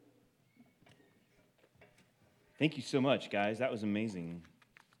Thank you so much, guys. That was amazing.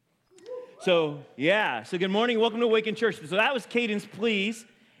 So good morning. Welcome to Awaken Church. So that was Caden's Please.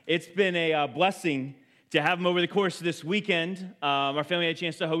 It's been a blessing to have them over the course of this weekend. Our family had a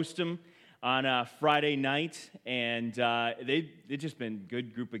chance to host them on a Friday night, and they've just been a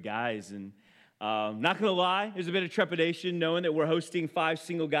good group of guys. And not going to lie, there's a bit of trepidation knowing that we're hosting 5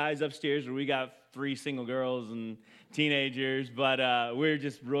 single guys upstairs where we got 3 single girls and teenagers, but we're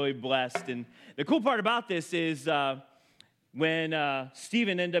just really blessed. And the cool part about this is when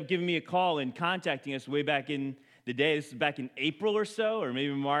Stephen ended up giving me a call and contacting us way back in the day, this is back in April or so, or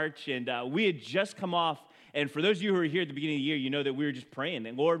maybe March, and we had just come off, and for those of you who are here at the beginning of the year, you know that we were just praying,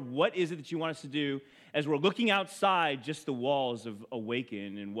 and Lord, what is it that you want us to do as we're looking outside just the walls of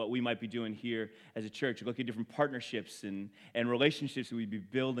Awaken and what we might be doing here as a church, looking at different partnerships and relationships that we'd be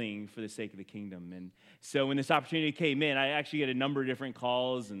building for the sake of the kingdom. And so when this opportunity came in, I actually get a number of different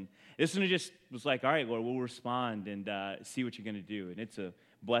calls, and this one just was like, all right, Lord, we'll respond and see what you're going to do. And it's a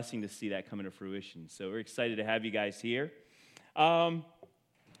blessing to see that come into fruition. So we're excited to have you guys here.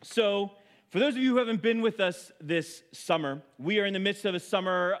 So for those of you who haven't been with us this summer, we are in the midst of a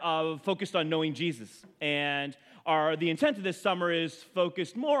summer focused on knowing Jesus. And the intent of this summer is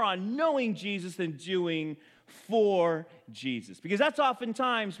focused more on knowing Jesus than doing for Jesus. Because that's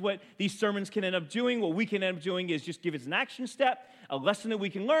oftentimes what these sermons can end up doing. What we can end up doing is just give us an action step, a lesson that we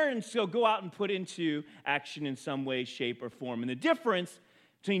can learn, and so go out and put into action in some way, shape, or form. And the difference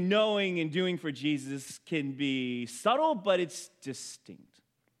between knowing and doing for Jesus can be subtle, but it's distinct.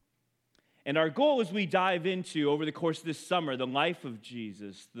 And our goal as we dive into, over the course of this summer, the life of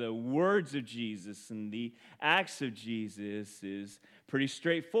Jesus, the words of Jesus, and the acts of Jesus is pretty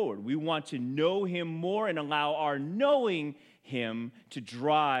straightforward. We want to know him more and allow our knowing him to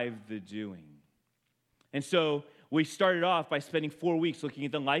drive the doing. And so we started off by spending 4 weeks looking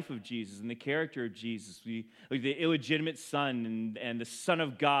at the life of Jesus and the character of Jesus. We looked at the illegitimate son and the Son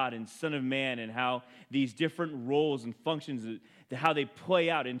of God and Son of Man, and how these different roles and functions, how they play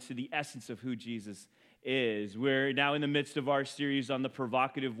out into the essence of who Jesus is. We're now in the midst of our series on the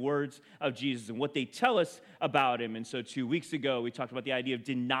provocative words of Jesus and what they tell us about him. And so 2 weeks ago, we talked about the idea of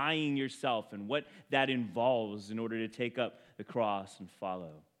denying yourself and what that involves in order to take up the cross and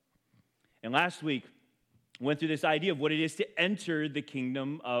follow. And last week, went through this idea of what it is to enter the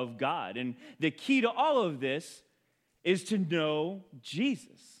kingdom of God. And the key to all of this is to know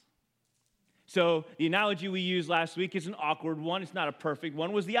Jesus. So the analogy we used last week is an awkward one. It's not a perfect one.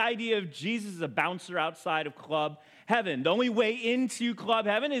 It was the idea of Jesus as a bouncer outside of club heaven. The only way into club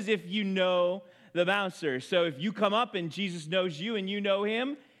heaven is if you know the bouncer. So if you come up and Jesus knows you and you know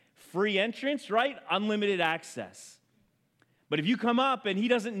him, free entrance, right? Unlimited access. But if you come up and he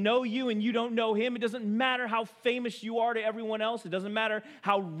doesn't know you and you don't know him, it doesn't matter how famous you are to everyone else. It doesn't matter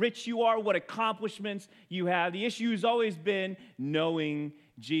how rich you are, what accomplishments you have. The issue has always been knowing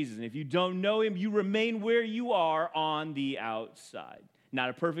Jesus. And if you don't know him, you remain where you are on the outside. Not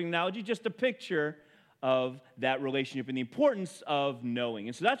a perfect analogy, just a picture of that relationship and the importance of knowing.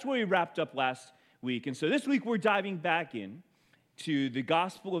 And so that's where we wrapped up last week. And so this week we're diving back in to the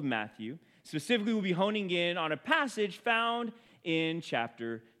Gospel of Matthew. Specifically, we'll be honing in on a passage found in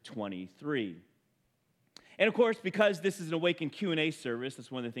chapter 23. And of course, because this is an Awaken Q&A service, that's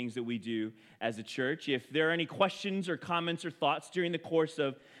one of the things that we do as a church. If there are any questions or comments or thoughts during the course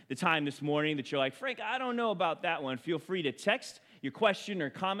of the time this morning that you're like, Frank, I don't know about that one, feel free to text your question or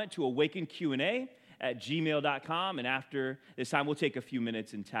comment to awakenqa@gmail.com. And after this time, we'll take a few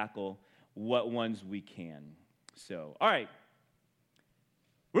minutes and tackle what ones we can. So, all right.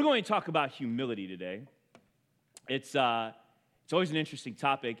 We're going to talk about humility today. It's always an interesting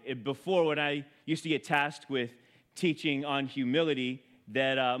topic. Before, when I used to get tasked with teaching on humility,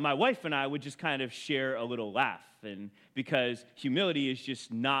 that my wife and I would just kind of share a little laugh, and because humility is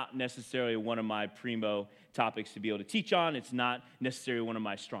just not necessarily one of my primo topics to be able to teach on. It's not necessarily one of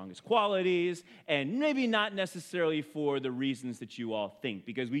my strongest qualities, and maybe not necessarily for the reasons that you all think,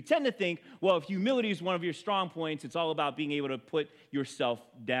 because we tend to think, well, if humility is one of your strong points, it's all about being able to put yourself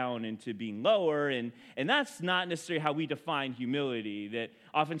down into being lower, and that's not necessarily how we define humility. That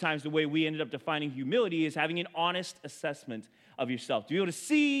oftentimes the way we ended up defining humility is having an honest assessment of yourself, to be able to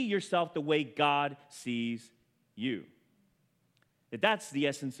see yourself the way God sees you. That's the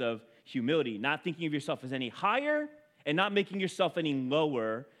essence of humility, not thinking of yourself as any higher and not making yourself any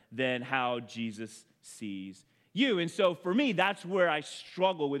lower than how Jesus sees you. And so for me, that's where I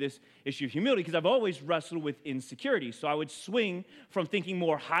struggle with this issue of humility, because I've always wrestled with insecurity. So I would swing from thinking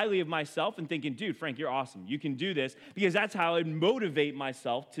more highly of myself and thinking, dude, Frank, you're awesome. You can do this, because that's how I'd motivate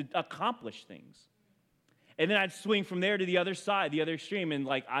myself to accomplish things. And then I'd swing from there to the other side, the other extreme, and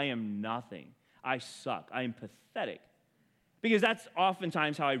like, I am nothing. I suck. I am pathetic. Because that's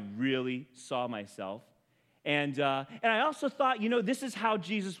oftentimes how I really saw myself. And I also thought, this is how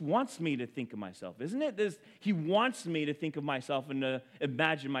Jesus wants me to think of myself, isn't it? He wants me to think of myself and to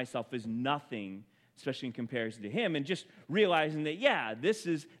imagine myself as nothing, especially in comparison to him. And just realizing that,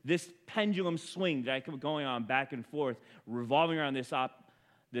 this pendulum swing that I kept going on back and forth, revolving around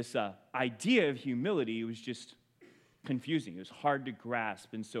this idea of humility was just confusing. It was hard to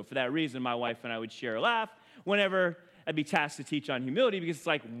grasp. And so for that reason, my wife and I would share a laugh whenever I'd be tasked to teach on humility, because it's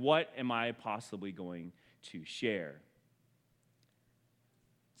like, what am I possibly going to share?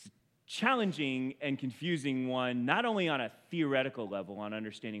 It's a challenging and confusing one, not only on a theoretical level, on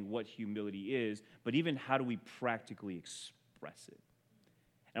understanding what humility is, but even how do we practically express it.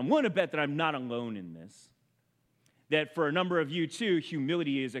 And I'm willing to bet that I'm not alone in this, that for a number of you too,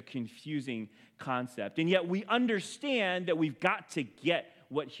 humility is a confusing concept. And yet we understand that we've got to get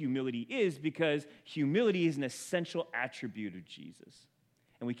what humility is, because humility is an essential attribute of Jesus.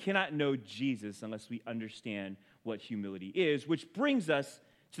 And we cannot know Jesus unless we understand what humility is, which brings us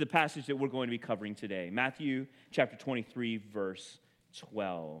to the passage that we're going to be covering today, Matthew chapter 23, verse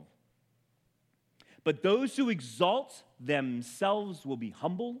 12. But those who exalt themselves will be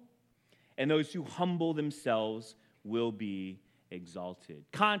humbled, and those who humble themselves will be exalted.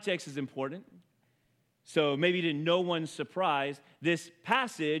 Context is important. So maybe to no one's surprise, this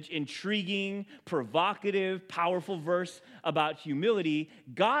passage, intriguing, provocative, powerful verse about humility,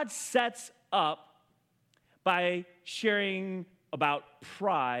 God sets up by sharing about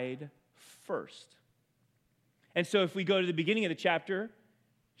pride first. And so if we go to the beginning of the chapter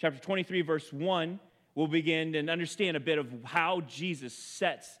 23, verse 1, we'll begin and understand a bit of how Jesus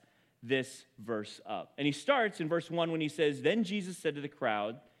sets this verse up. And he starts in verse 1 when he says, "Then Jesus said to the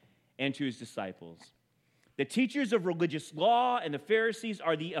crowd and to his disciples, the teachers of religious law and the Pharisees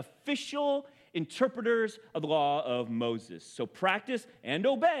are the official interpreters of the law of Moses. So practice and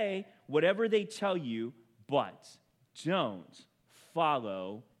obey whatever they tell you, but don't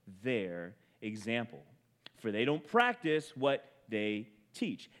follow their example. For they don't practice what they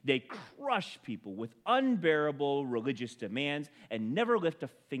teach. They crush people with unbearable religious demands and never lift a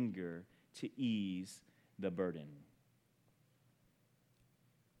finger to ease the burden."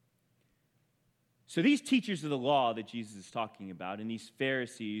 So these teachers of the law that Jesus is talking about and these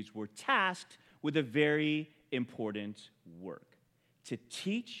Pharisees were tasked with a very important work: to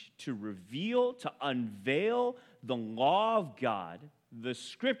teach, to reveal, to unveil the law of God, the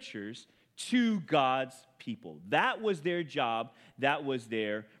scriptures, to God's people. That was their job. That was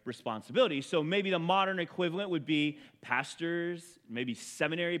their responsibility. So maybe the modern equivalent would be pastors, maybe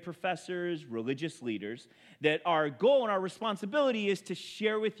seminary professors, religious leaders, that our goal and our responsibility is to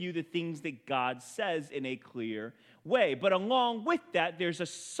share with you the things that God says in a clear way. But along with that, there's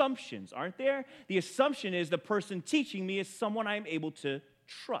assumptions, aren't there? The assumption is the person teaching me is someone I'm able to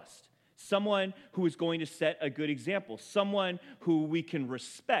trust. Someone who is going to set a good example, someone who we can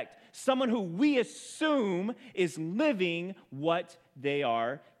respect, someone who we assume is living what they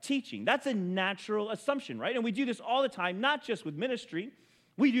are teaching. That's a natural assumption, right? And we do this all the time, not just with ministry.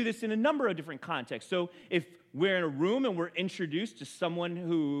 We do this in a number of different contexts. So if we're in a room and we're introduced to someone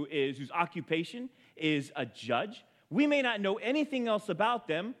whose occupation is a judge, we may not know anything else about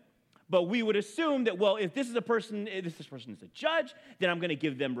them, but we would assume that, well, if this person is a judge, then I'm going to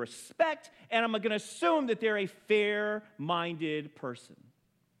give them respect, and I'm going to assume that they're a fair-minded person.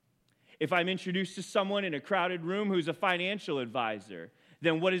 If I'm introduced to someone in a crowded room who's a financial advisor,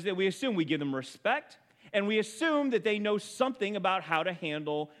 then what is it we assume? We give them respect, and we assume that they know something about how to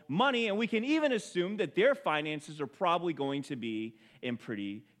handle money, and we can even assume that their finances are probably going to be in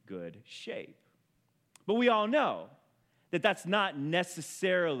pretty good shape. But we all know that that's not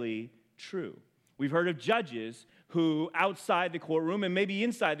necessarily true. We've heard of judges who outside the courtroom and maybe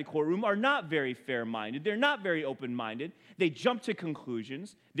inside the courtroom are not very fair-minded. They're not very open-minded. They jump to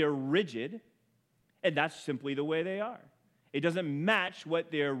conclusions. They're rigid, and that's simply the way they are. It doesn't match what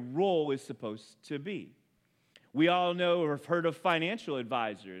their role is supposed to be. We all know or have heard of financial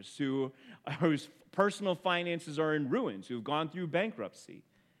advisors whose personal finances are in ruins, who have gone through bankruptcy.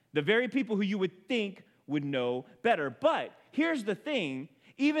 The very people who you would think would know better. But here's the thing.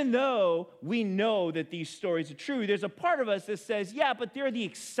 Even though we know that these stories are true, there's a part of us that says, yeah, but they're the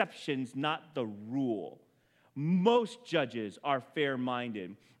exceptions, not the rule. Most judges are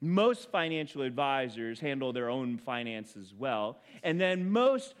fair-minded. Most financial advisors handle their own finances well. And then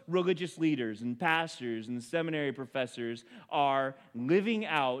most religious leaders and pastors and seminary professors are living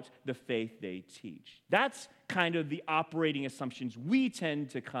out the faith they teach. That's kind of the operating assumptions we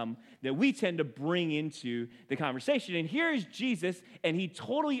tend to bring into the conversation. And here's Jesus, and he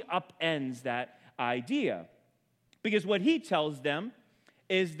totally upends that idea. Because what he tells them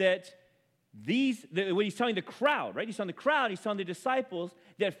is that what he's telling the crowd, right? He's telling the disciples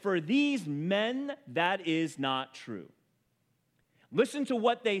that for these men, that is not true. Listen to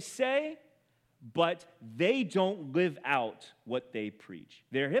what they say, but they don't live out what they preach.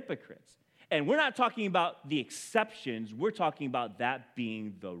 They're hypocrites. And we're not talking about the exceptions. We're talking about that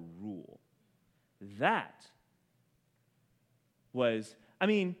being the rule. That was,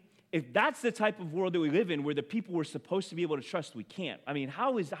 if that's the type of world that we live in where the people we're supposed to be able to trust, we can't.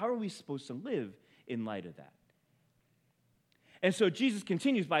 How are we supposed to live in light of that? And so Jesus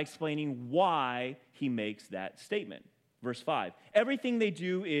continues by explaining why he makes that statement. Verse 5, everything they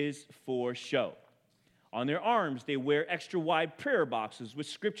do is for show. On their arms, they wear extra wide prayer boxes with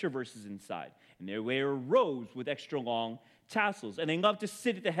scripture verses inside. And they wear robes with extra long tassels. And they love to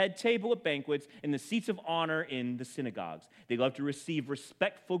sit at the head table at banquets and the seats of honor in the synagogues. They love to receive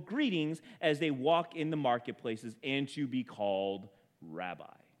respectful greetings as they walk in the marketplaces and to be called rabbi.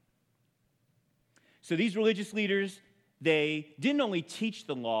 So these religious leaders, they didn't only teach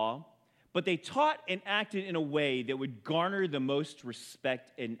the law, but they taught and acted in a way that would garner the most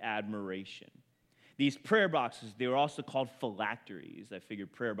respect and admiration. These prayer boxes, they were also called phylacteries. I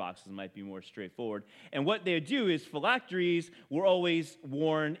figured prayer boxes might be more straightforward. And what they would do is phylacteries were always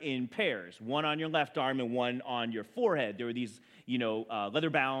worn in pairs, one on your left arm and one on your forehead. There were these,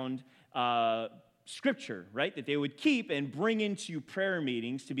 leather-bound scripture, right, that they would keep and bring into prayer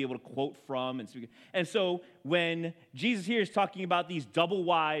meetings to be able to quote from. And so when Jesus here is talking about these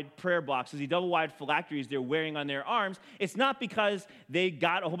double-wide prayer boxes, these double-wide phylacteries they're wearing on their arms, it's not because they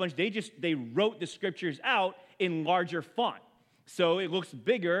got a whole bunch. They wrote the scriptures out in larger font. So it looks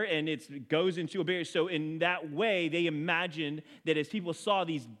bigger and it goes into a bigger, so in that way, they imagined that as people saw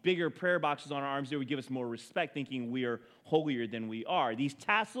these bigger prayer boxes on our arms, they would give us more respect, thinking we are holier than we are. These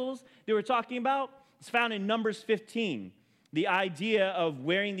tassels they were talking about, it's found in Numbers 15. The idea of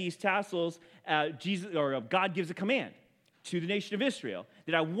wearing these tassels, God gives a command to the nation of Israel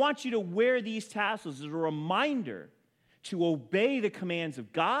that I want you to wear these tassels as a reminder to obey the commands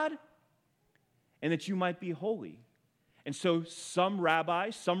of God and that you might be holy. And so some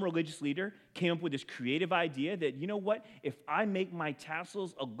rabbi, some religious leader came up with this creative idea that, you know what, if I make my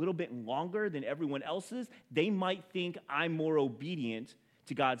tassels a little bit longer than everyone else's, they might think I'm more obedient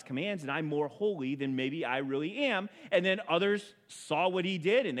to God's commands and I'm more holy than maybe I really am. And then others saw what he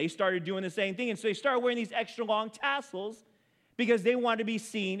did and they started doing the same thing. And so they started wearing these extra long tassels because they wanted to be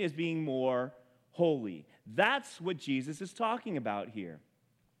seen as being more holy. That's what Jesus is talking about here.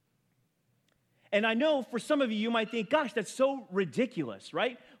 And I know for some of you, you might think, gosh, that's so ridiculous,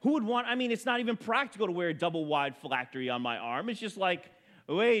 right? Who would want, it's not even practical to wear a double-wide phylactery on my arm. It's just like,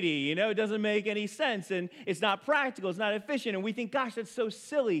 lady, it doesn't make any sense, and it's not practical, it's not efficient, and we think, gosh, that's so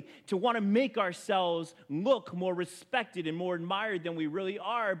silly to want to make ourselves look more respected and more admired than we really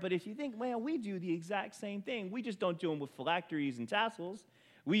are. But if you think, man, we do the exact same thing. We just don't do them with phylacteries and tassels.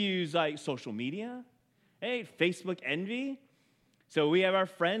 We use, social media, Facebook envy. So we have our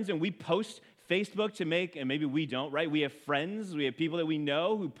friends, and we post Facebook to make, and maybe we don't, right? We have friends, we have people that we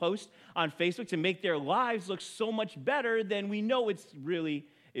know who post on Facebook to make their lives look so much better than we know it really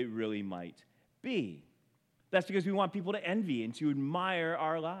might be. That's because we want people to envy and to admire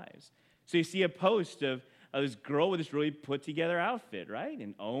our lives. So you see a post of this girl with this really put together outfit, right?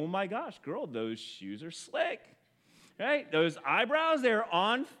 And oh my gosh, girl, those shoes are slick, right? Those eyebrows, they're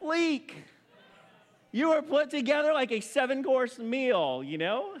on fleek. You are put together like a 7-course meal,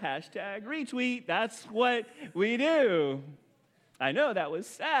 hashtag retweet. That's what we do. I know that was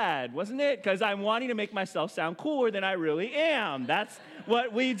sad, wasn't it? Because I'm wanting to make myself sound cooler than I really am. That's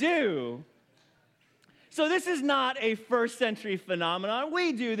what we do. So this is not a first century phenomenon.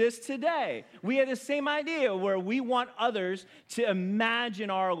 We do this today. We have the same idea where we want others to imagine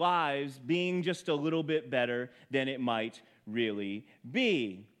our lives being just a little bit better than it might really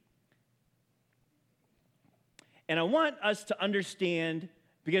be. And I want us to understand,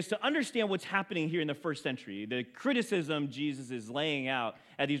 because to understand what's happening here in the first century, the criticism Jesus is laying out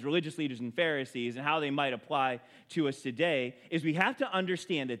at these religious leaders and Pharisees and how they might apply to us today, is we have to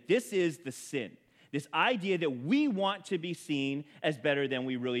understand that this is the sin. This idea that we want to be seen as better than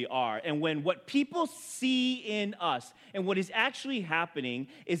we really are. And when what people see in us and what is actually happening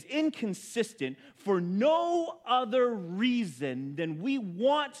is inconsistent for no other reason than we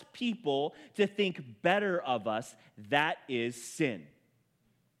want people to think better of us, that is sin.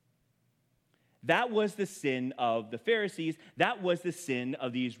 That was the sin of the Pharisees. That was the sin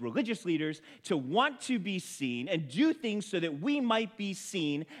of these religious leaders, to want to be seen and do things so that we might be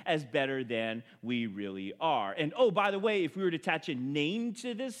seen as better than we really are. And oh, by the way, if we were to attach a name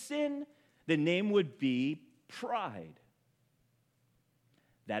to this sin, the name would be pride.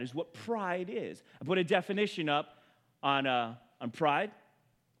 That is what pride is. I put a definition up on pride.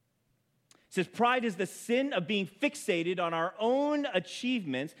 It says pride is the sin of being fixated on our own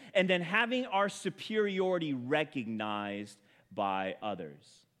achievements and then having our superiority recognized by others.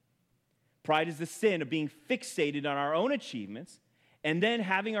 Pride is the sin of being fixated on our own achievements and then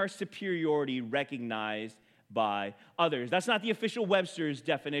having our superiority recognized by others. That's not the official Webster's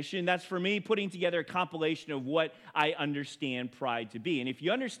definition. That's for me putting together a compilation of what I understand pride to be. And if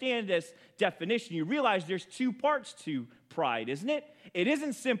you understand this definition, you realize there's two parts to pride, isn't it? It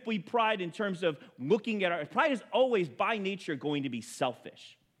isn't simply pride in terms of looking at pride is always by nature going to be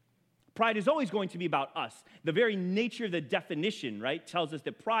selfish. Pride is always going to be about us. The very nature of the definition, right, tells us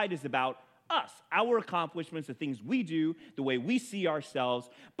that pride is about us, our accomplishments, the things we do, the way we see ourselves.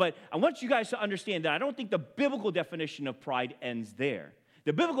 But I want you guys to understand that I don't think the biblical definition of pride ends there.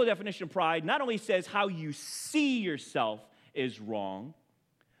 The biblical definition of pride not only says how you see yourself is wrong,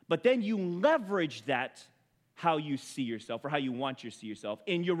 but then you leverage that how you see yourself or how you want you to see yourself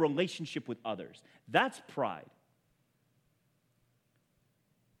in your relationship with others. That's pride.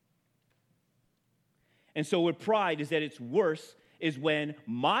 And so what pride is at its worst is when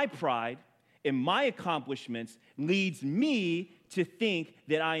my pride and my accomplishments leads me to think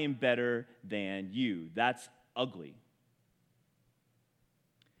that I am better than you. That's ugly.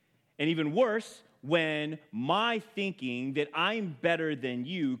 And even worse, when my thinking that I'm better than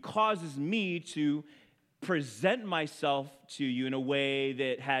you causes me to present myself to you in a way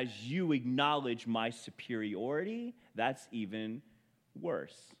that has you acknowledge my superiority, that's even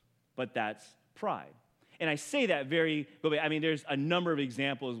worse. But that's pride. And I say that there's a number of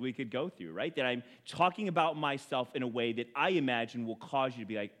examples we could go through, right? That I'm talking about myself in a way that I imagine will cause you to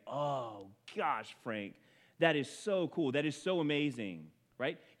be like, oh, gosh, Frank, that is so cool. That is so amazing,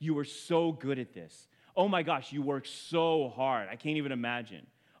 right? You are so good at this. Oh, my gosh, you work so hard. I can't even imagine.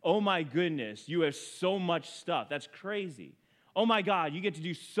 Oh, my goodness, you have so much stuff. That's crazy. Oh, my God, you get to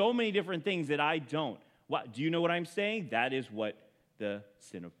do so many different things that I don't. What? Do you know what I'm saying? That is what the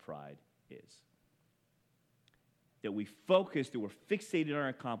sin of pride is. That we focus, that we're fixated on our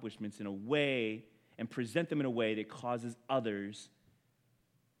accomplishments in a way and present them in a way that causes others,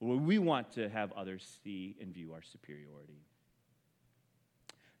 or we want to have others see and view our superiority.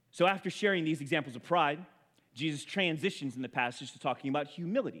 So after sharing these examples of pride, Jesus transitions in the passage to talking about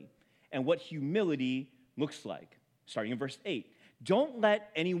humility and what humility looks like. Starting in verse 8, don't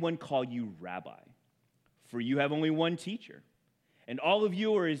let anyone call you rabbi, for you have only one teacher. And all of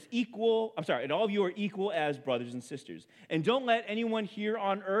you are equal as brothers and sisters. And don't let anyone here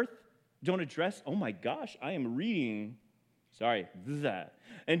on earth, oh my gosh, I am reading,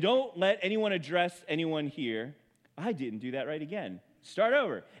 and don't let anyone address anyone here. I didn't do that right again. Start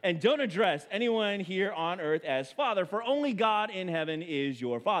over. And don't address anyone here on earth as Father, for only God in heaven is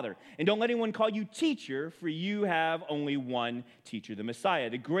your Father. And don't let anyone call you teacher, for you have only one teacher, the Messiah.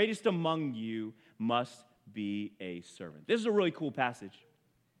 The greatest among you must be a servant. This is a really cool passage.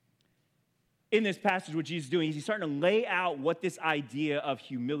 In this passage, what Jesus is doing is he's starting to lay out what this idea of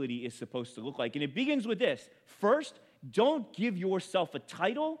humility is supposed to look like. And it begins with this. First, don't give yourself a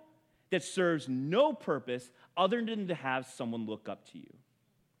title that serves no purpose other than to have someone look up to you.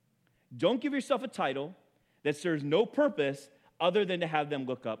 Don't give yourself a title that serves no purpose other than to have them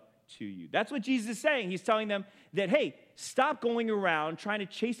look up to you. That's what Jesus is saying. He's telling them that, hey, stop going around trying to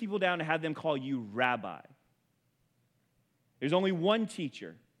chase people down and have them call you rabbi. There's only one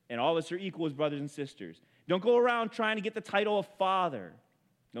teacher, and all of us are equal as brothers and sisters. Don't go around trying to get the title of father.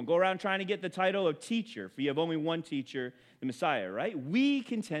 Don't go around trying to get the title of teacher, for you have only one teacher, the Messiah, right? We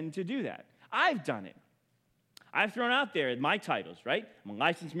can tend to do that. I've done it. I've thrown out there my titles, right? I'm a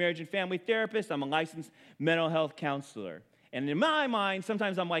licensed marriage and family therapist. I'm a licensed mental health counselor. And in my mind,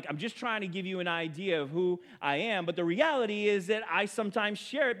 sometimes I'm like, I'm just trying to give you an idea of who I am. But the reality is that I sometimes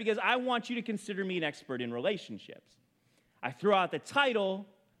share it because I want you to consider me an expert in relationships. I throw out the title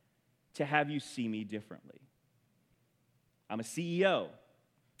to have you see me differently. I'm a CEO.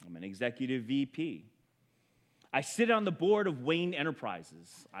 I'm an executive VP. I sit on the board of Wayne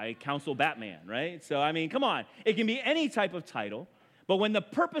Enterprises. I counsel Batman, right? So, I mean, come on. It can be any type of title. But when the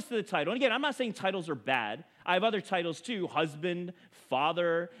purpose of the title, and again, I'm not saying titles are bad. I have other titles too, husband,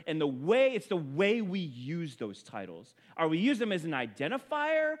 father, and it's the way we use those titles. Are we using them as an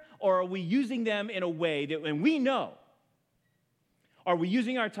identifier, or are we using them in a way that, and we know, are we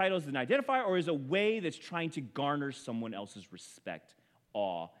using our titles as an identifier, or is a way that's trying to garner someone else's respect,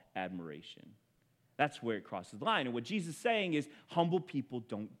 awe, admiration? That's where it crosses the line. And what Jesus is saying is humble people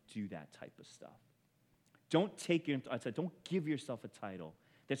don't do that type of stuff. Don't give yourself a title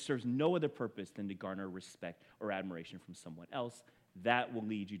that serves no other purpose than to garner respect or admiration from someone else. That will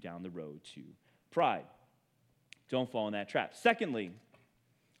lead you down the road to pride. Don't fall in that trap. Secondly,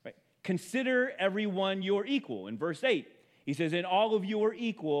 right, consider everyone your equal. In verse 8, he says, and all of you are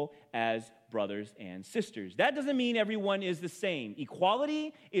equal as brothers and sisters. That doesn't mean everyone is the same.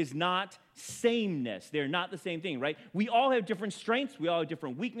 Equality is not sameness. They're not the same thing, right? We all have different strengths. We all have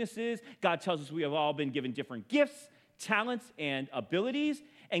different weaknesses. God tells us we have all been given different gifts, talents, and abilities.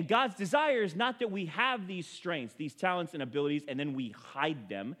 And God's desire is not that we have these strengths, these talents and abilities, and then we hide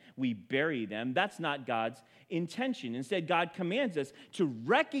them, we bury them. That's not God's intention. Instead, God commands us to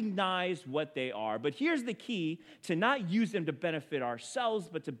recognize what they are. But here's the key, to not use them to benefit ourselves,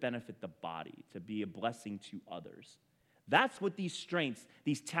 but to benefit the body, to be a blessing to others. That's what these strengths,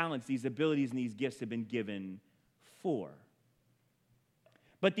 these talents, these abilities, and these gifts have been given for.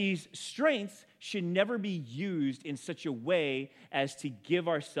 But these strengths should never be used in such a way as to give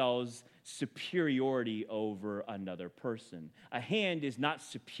ourselves superiority over another person. A hand is not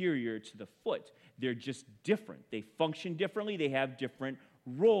superior to the foot. They're just different. They function differently. They have different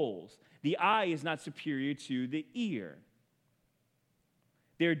roles. The eye is not superior to the ear.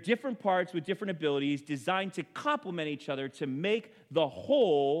 They're different parts with different abilities designed to complement each other to make the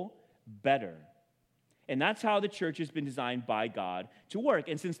whole better. And that's how the church has been designed by God to work.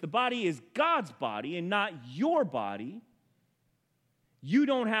 And since the body is God's body and not your body, you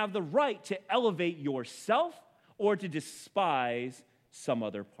don't have the right to elevate yourself or to despise some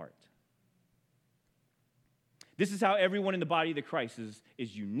other part. This is how everyone in the body of the Christ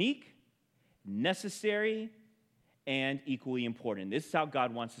is unique, necessary, and equally important. This is how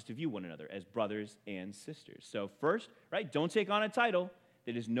God wants us to view one another, as brothers and sisters. So first, right, don't take on a title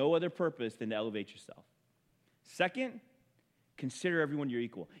that has no other purpose than to elevate yourself. Second, consider everyone your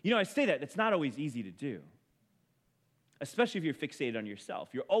equal. You know, I say that, it's not always easy to do, especially if you're fixated on yourself.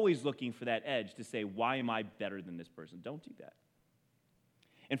 You're always looking for that edge to say, why am I better than this person? Don't do that.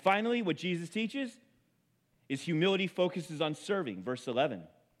 And finally, what Jesus teaches is humility focuses on serving. Verse 11,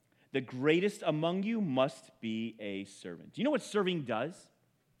 the greatest among you must be a servant. Do you know what serving does?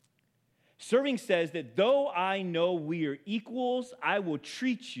 Serving says that though I know we are equals, I will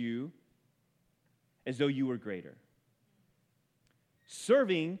treat you as though you were greater.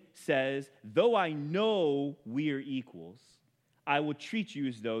 Serving says, though I know we are equals, I will treat you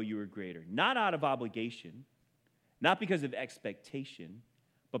as though you were greater. Not out of obligation, not because of expectation,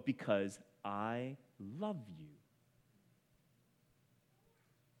 but because I love you.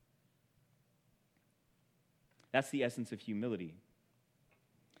 That's the essence of humility.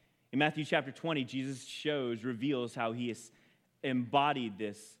 In Matthew chapter 20, Jesus reveals how he has embodied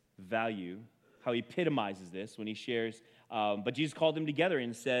this value, how he epitomizes this when he shares, but Jesus called them together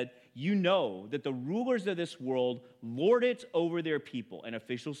and said, you know that the rulers of this world lord it over their people, and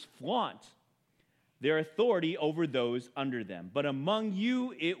officials flaunt their authority over those under them. But among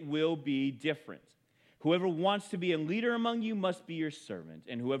you it will be different. Whoever wants to be a leader among you must be your servant,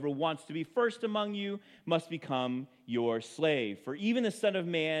 and whoever wants to be first among you must become your slave. For even the Son of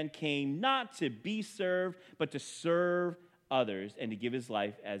Man came not to be served, but to serve others and to give his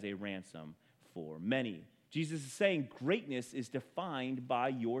life as a ransom for many. Jesus is saying greatness is defined by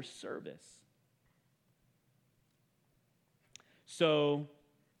your service. So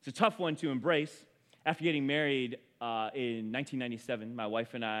it's a tough one to embrace. After getting married in 1997, my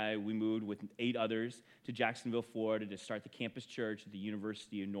wife and I, we moved with 8 others to Jacksonville, Florida to start the campus church at the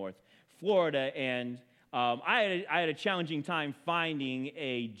University of North Florida. And I had a challenging time finding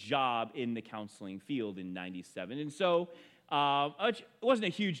a job in the counseling field in 97. And so it wasn't a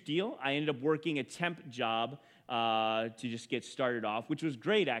huge deal. I ended up working a temp job to just get started off, which was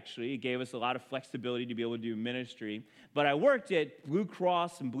great, actually. It gave us a lot of flexibility to be able to do ministry. But I worked at Blue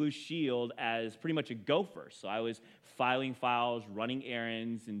Cross and Blue Shield as pretty much a gopher. So I was filing files, running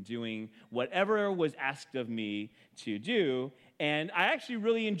errands, and doing whatever was asked of me to do. And I actually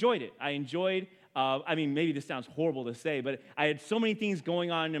really enjoyed it. I enjoyed maybe this sounds horrible to say, but I had so many things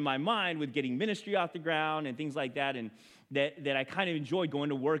going on in my mind with getting ministry off the ground and things like that, and that I kind of enjoyed going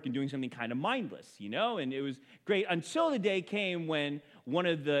to work and doing something kind of mindless, and it was great until the day came when one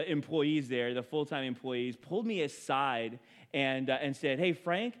of the employees there, the full-time employees, pulled me aside and said, "Hey,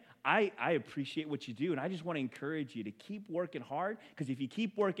 Frank, I appreciate what you do, and I just want to encourage you to keep working hard, because if you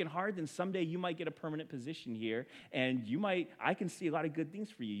keep working hard, then someday you might get a permanent position here, and I can see a lot of good things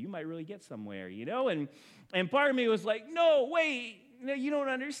for you. You might really get somewhere, And part of me was like, no, wait, no, you don't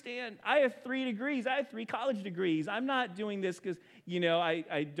understand. I have 3 degrees. I have 3 college degrees. I'm not doing this because,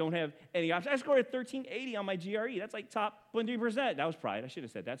 I don't have any options. I scored a 1380 on my GRE. That's like top 0.3%. That was pride. I should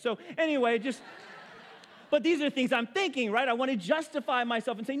have said that. So anyway, But these are things I'm thinking, right? I want to justify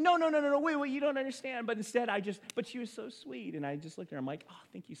myself and say, no, wait, you don't understand. But instead, but she was so sweet. And I just looked at her. I'm like, oh,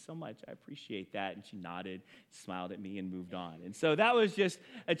 thank you so much. I appreciate that. And she nodded, smiled at me, and moved on. And so that was just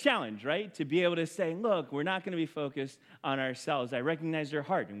a challenge, right? To be able to say, look, we're not going to be focused on ourselves. I recognize their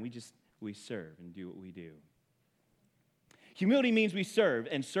heart, and we serve and do what we do. Humility means we serve,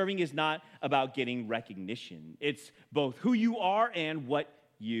 and serving is not about getting recognition. It's both who you are and what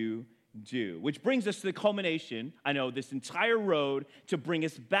you do, which brings us to the culmination, this entire road to bring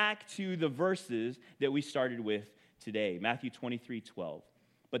us back to the verses that we started with today, Matthew 23:12.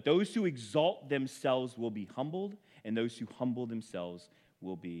 But those who exalt themselves will be humbled, and those who humble themselves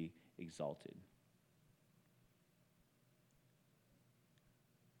will be exalted.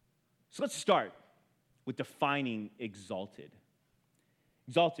 So let's start with defining exalted.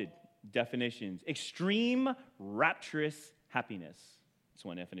 Exalted definitions: extreme rapturous happiness. That's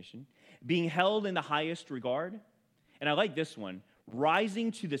one definition. Being held in the highest regard. And I like this one.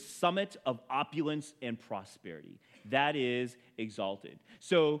 Rising to the summit of opulence and prosperity. That is exalted.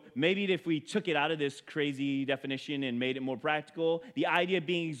 So maybe if we took it out of this crazy definition and made it more practical, the idea of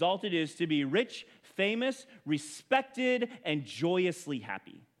being exalted is to be rich, famous, respected, and joyously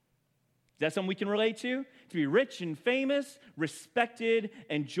happy. Is that something we can relate to? To be rich and famous, respected,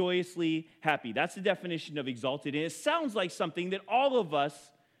 and joyously happy. That's the definition of exalted. And it sounds like something that all of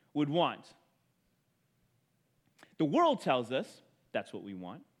us would want. The world tells us that's what we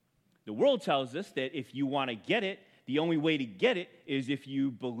want. The world tells us that if you want to get it, the only way to get it is if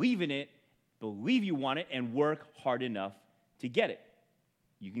you believe in it, believe you want it, and work hard enough to get it.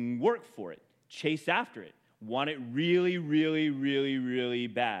 You can work for it, chase after it, want it really, really, really, really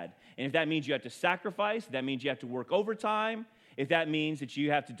bad. And if that means you have to sacrifice, that means you have to work overtime, if that means that you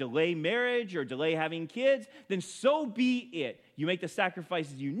have to delay marriage or delay having kids, then so be it. You make the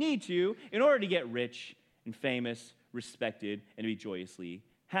sacrifices you need to in order to get rich and famous, respected, and to be joyously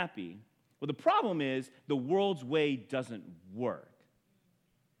happy. Well, the problem is the world's way doesn't work.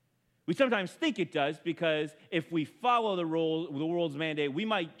 We sometimes think it does because if we follow the world's mandate, we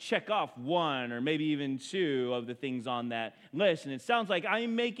might check off 1 or maybe even 2 of the things on that list, and it sounds like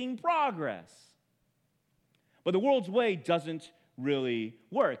I'm making progress. But the world's way doesn't really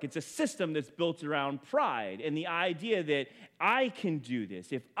work. It's a system that's built around pride and the idea that I can do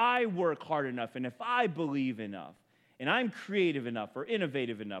this if I work hard enough and if I believe enough and I'm creative enough or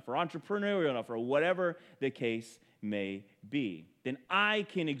innovative enough or entrepreneurial enough or whatever the case may be, then I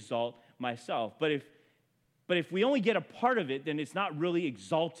can exalt myself. But if we only get a part of it, then it's not really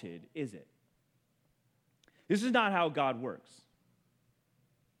exalted, is it? This is not how God works.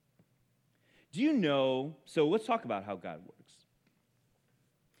 So let's talk about how God works.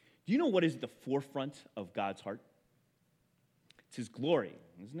 Do you know what is at the forefront of God's heart? It's His glory,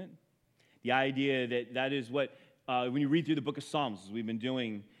 isn't it? The idea that is what, when you read through the book of Psalms, as we've been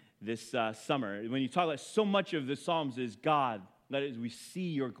doing this summer, when you talk about so much of the Psalms is God, we see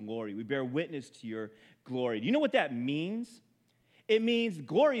your glory. We bear witness to your glory. Do you know what that means? It means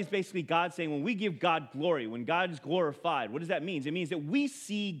glory is basically God saying when we give God glory, when God is glorified, what does that mean? It means that we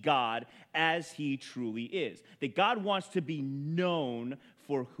see God as He truly is, that God wants to be known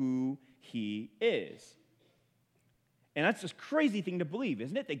for who He is. And that's this crazy thing to believe,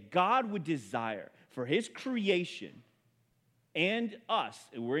 isn't it? That God would desire for His creation and us,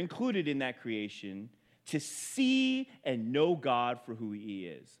 and we're included in that creation, to see and know God for who He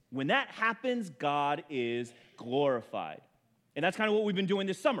is. When that happens, God is glorified. And that's kind of what we've been doing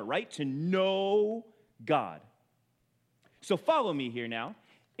this summer, right? To know God. So follow me here now.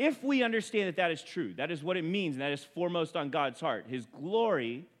 If we understand that that is true, that is what it means, and that is foremost on God's heart, His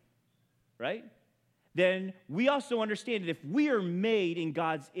glory, right? Then we also understand that if we are made in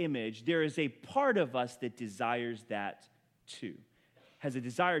God's image, there is a part of us that desires that too, has a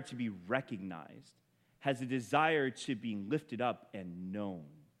desire to be recognized, has a desire to be lifted up and known.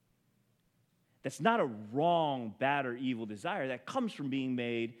 That's not a wrong, bad, or evil desire. That comes from being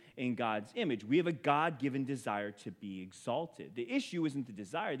made in God's image. We have a God-given desire to be exalted. The issue isn't the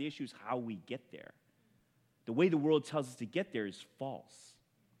desire. The issue is how we get there. The way the world tells us to get there is false.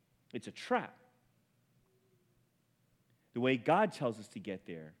 It's a trap. The way God tells us to get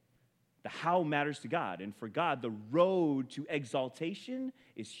there, the how matters to God. And for God, the road to exaltation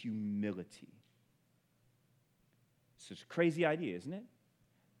is humility. It's such a crazy idea, isn't it?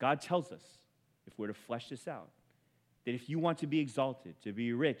 God tells us, if we're to flesh this out, that if you want to be exalted, to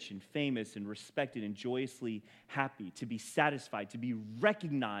be rich and famous and respected and joyously happy, to be satisfied, to be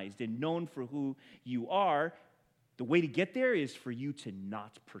recognized and known for who you are, the way to get there is for you to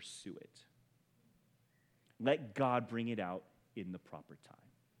not pursue it. Let God bring it out in the proper time.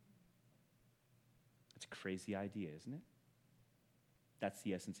 That's a crazy idea, isn't it? That's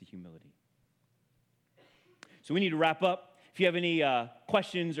the essence of humility. So we need to wrap up. If you have any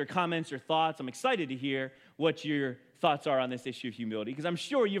questions or comments or thoughts, I'm excited to hear what your thoughts are on this issue of humility, because I'm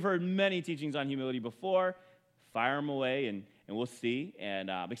sure you've heard many teachings on humility before. Fire them away, and we'll see.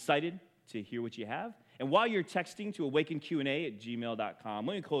 And I'm excited to hear what you have. And while you're texting to awakenqa@gmail.com,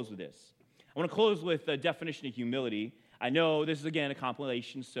 let me close with this. I want to close with a definition of humility. I know this is, again, a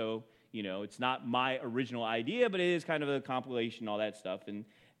compilation, so, it's not my original idea, but it is kind of a compilation, all that stuff. And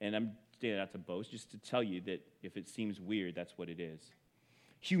I'm saying that to boast, just to tell you that if it seems weird, that's what it is.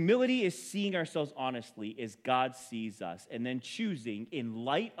 Humility is seeing ourselves honestly as God sees us, and then choosing, in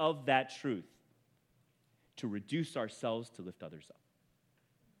light of that truth, to reduce ourselves to lift others up.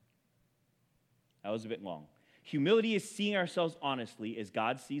 That was a bit long. Humility is seeing ourselves honestly as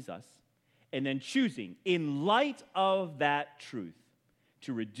God sees us, and then choosing, in light of that truth,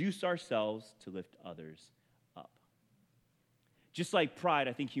 to reduce ourselves to lift others up. Just like pride,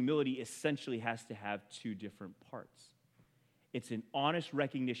 I think humility essentially has to have two different parts. It's an honest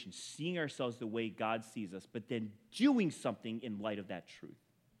recognition, seeing ourselves the way God sees us, but then doing something in light of that truth,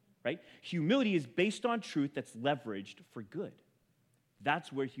 right? Humility is based on truth that's leveraged for good.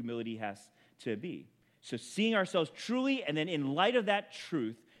 That's where humility has to be. So seeing ourselves truly, and then in light of that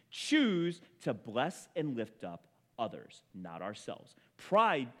truth, choose to bless and lift up others, not ourselves.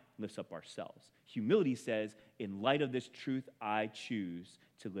 Pride lifts up ourselves. Humility says, in light of this truth, I choose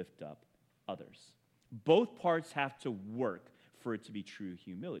to lift up others. Both parts have to work for it to be true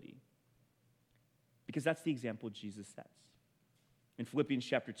humility, because that's the example Jesus sets. In Philippians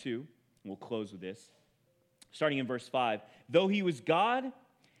chapter 2, and we'll close with this, starting in verse 5, though he was God,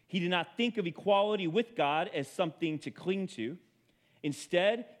 he did not think of equality with God as something to cling to.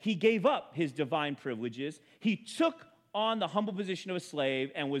 Instead, he gave up his divine privileges. He took on the humble position of a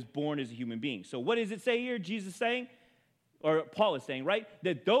slave and was born as a human being. So what does it say here? Jesus saying, or Paul is saying, right?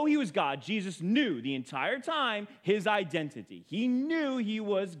 That though he was God, Jesus knew the entire time his identity. He knew he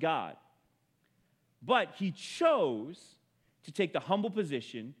was God. But he chose to take the humble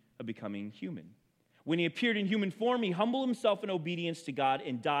position of becoming human. When he appeared in human form, he humbled himself in obedience to God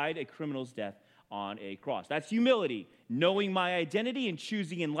and died a criminal's death on a cross. That's humility, knowing my identity and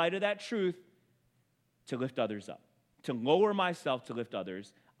choosing in light of that truth to lift others up, to lower myself to lift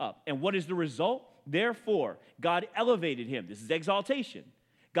others up. And what is the result? Therefore, God elevated him. This is exaltation.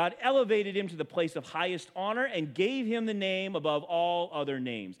 God elevated him to the place of highest honor and gave him the name above all other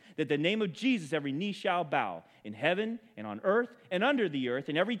names, that the name of Jesus every knee shall bow, in heaven and on earth and under the earth,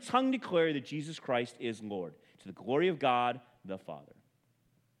 and every tongue declare that Jesus Christ is Lord, to the glory of God the Father.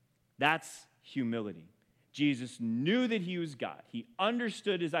 That's humility. Jesus knew that he was God. He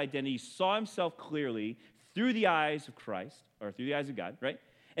understood his identity, saw himself clearly through the eyes of Christ, or through the eyes of God, right?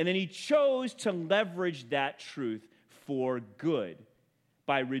 And then he chose to leverage that truth for good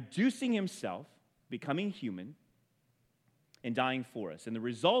by reducing himself, becoming human, and dying for us. And the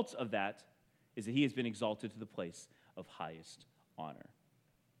result of that is that he has been exalted to the place of highest honor.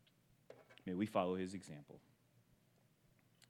 May we follow his example.